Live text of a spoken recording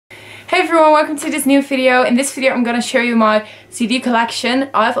everyone, welcome to this new video. In this video I'm gonna show you my CD collection.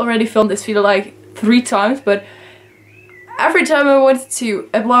 I've already filmed this video like 3 times, but every time I wanted to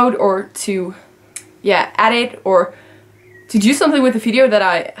upload or to edit or to do something with the video that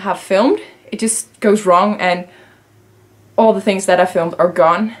I have filmed, it just goes wrong and all the things that I filmed are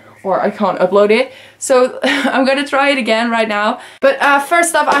gone or I can't upload it. So I'm gonna try it again right now. But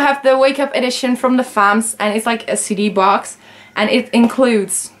first off, I have the Wake Up edition from the Fams, and it's like a CD box, and it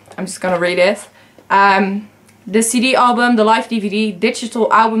includes, I'm just gonna read it, the CD album, the live DVD,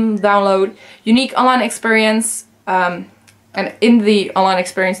 digital album download, unique online experience, and in the online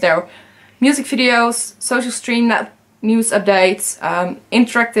experience there are music videos, social stream, net news updates,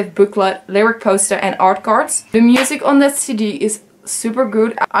 interactive booklet, lyric poster and art cards. The music on that CD is super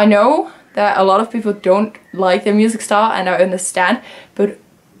good. I know that a lot of people don't like their music style, and I understand, but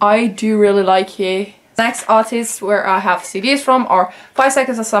I do really like it. Next artists where I have CDs from are 5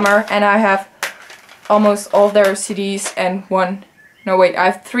 Seconds of Summer, and I have almost all their CDs and I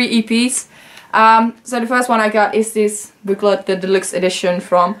have 3 EPs. So the first one I got is this booklet, the deluxe edition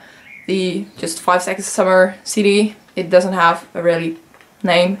from the just 5 Seconds of Summer CD. It doesn't have a really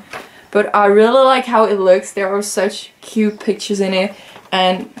name, but I really like how it looks. There are such cute pictures in it,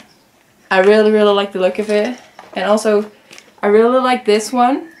 and I really like the look of it. And also I really like this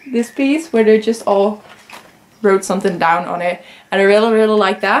piece where they just all wrote something down on it, and I really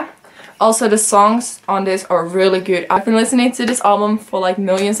like that. Also the songs on this are really good. I've been listening to this album for like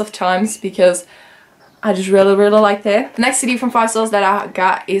millions of times because I just really liked it. The next CD from 5 Stars that I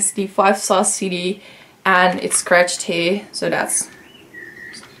got is the 5 Stars CD, and it's scratched here, so that's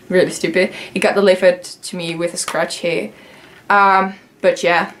really stupid. It got delivered to me with a scratch here. But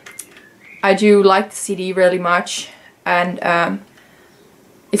yeah, I do like the CD really much, and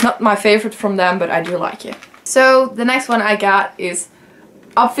it's not my favorite from them, but I do like it. So the next one I got is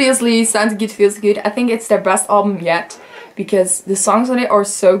obviously Sounds Good Feels Good. I think it's their best album yet because the songs on it are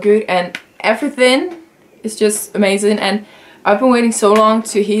so good and everything is just amazing, and I've been waiting so long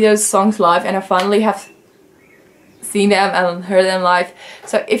to hear those songs live, and I finally have seen them and heard them live.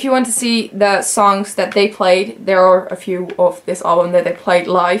 So if you want to see the songs that they played, there are a few of this album that they played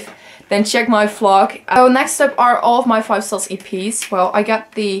live, then check my vlog. So next up are all of my 5 Stars EPs. Well, I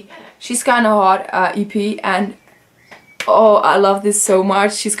got the She's Kinda Hot EP, and oh, I love this so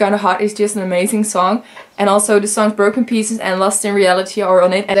much. She's Kinda Hot is just an amazing song, and also the songs Broken Pieces and Lost in Reality are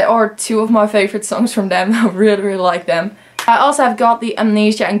on it, and there are 2 of my favorite songs from them. I really like them. I also have got the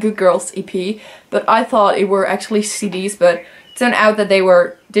Amnesia and Good Girls EP, but I thought it were actually CDs, but it turned out that they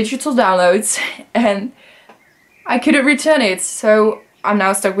were digital downloads and I couldn't return it, so I'm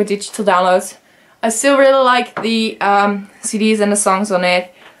now stuck with digital downloads. I still really like the CDs and the songs on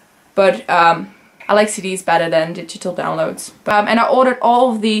it, but I like CDs better than digital downloads. And I ordered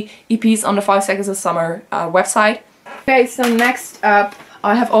all of the EPs on the 5 Seconds of Summer website. Okay, so next up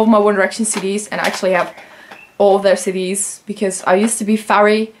I have all of my One Direction CDs, and I actually have all of their CDs because I used to be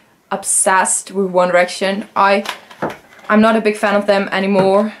very obsessed with One Direction. I'm not a big fan of them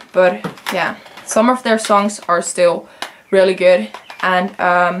anymore, but yeah, some of their songs are still really good. And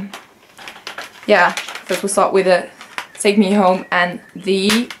yeah, first we'll start with the Take Me Home and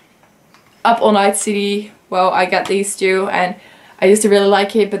the Up All Night CD. Well, I got these 2 and I used to really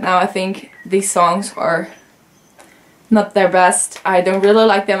like it, but now I think these songs are not their best. I don't really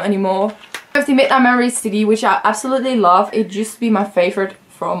like them anymore. I have the Midnight Memories CD, which I absolutely love. It used to be my favorite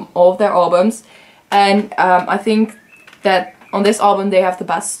from all of their albums, and I think that on this album they have the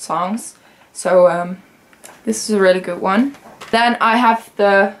best songs, so this is a really good one. Then I have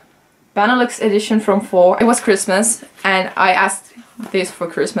the Benelux edition from 4. It was Christmas and I asked this for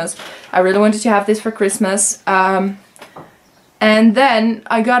Christmas. I really wanted to have this for Christmas, and then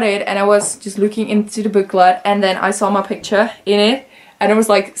I got it and I was just looking into the booklet, and then I saw my picture in it, and I was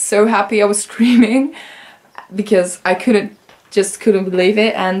like so happy. I was screaming because I couldn't believe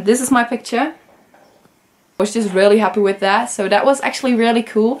it, and this is my picture. I was just really happy with that, so that was actually really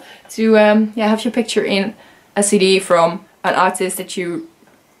cool to have your picture in a CD from an artist that you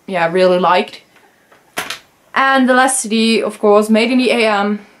really liked. And the last CD, of course, Made in the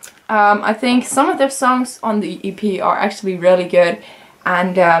AM. I think some of their songs on the EP are actually really good,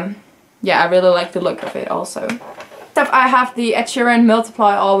 and yeah, I really like the look of it also. I have the Ed Sheeran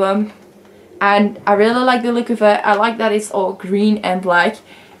Multiply album, and I really like the look of it. I like that it's all green and black,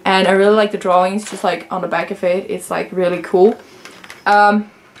 and I really like the drawings just like on the back of it. It's like really cool.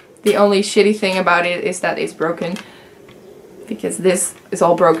 The only shitty thing about it is that it's broken, because this is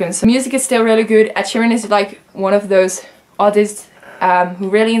all broken. So music is still really good. Ed Sheeran is like one of those artists who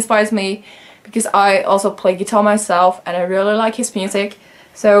really inspires me, because I also play guitar myself and I really like his music.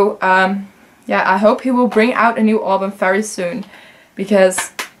 So yeah, I hope he will bring out a new album very soon,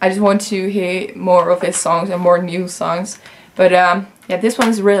 because I just want to hear more of his songs and more new songs. But yeah, this one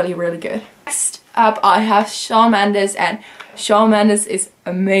is really, really good. Next up I have Shawn Mendes, and Shawn Mendes is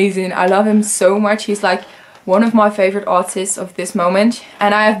amazing. I love him so much. He's like one of my favorite artists of this moment.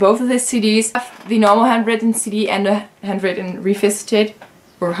 And I have both of his CDs. I have the normal handwritten CD and the handwritten revisited,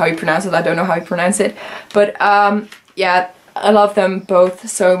 or how you pronounce it, I don't know how you pronounce it. But yeah, I love them both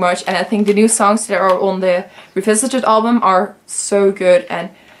so much, and I think the new songs that are on the revisited album are so good, and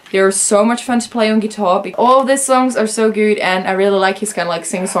they're so much fun to play on guitar. All of these songs are so good, and I really like his kind of like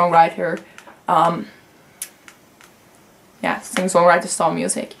singer-songwriter, yeah, singer-songwriter style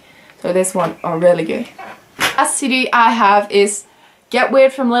music. So this one are really good. Last CD I have is Get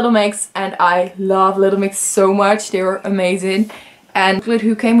Weird from Little Mix, and I love Little Mix so much. They were amazing, and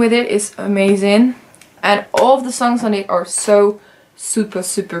who came with it is amazing. And all of the songs on it are so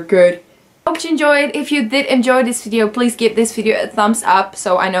super good. Hope you enjoyed. If you did enjoy this video, please give this video a thumbs up,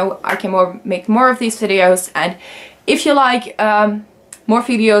 so I know I can make more of these videos. And if you like more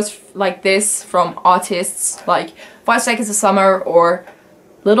videos like this from artists like 5 Seconds of Summer or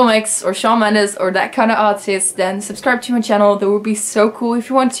Little Mix or Shawn Mendes or that kind of artist, then subscribe to my channel. That would be so cool if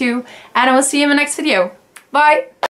you want to. And I will see you in my next video. Bye!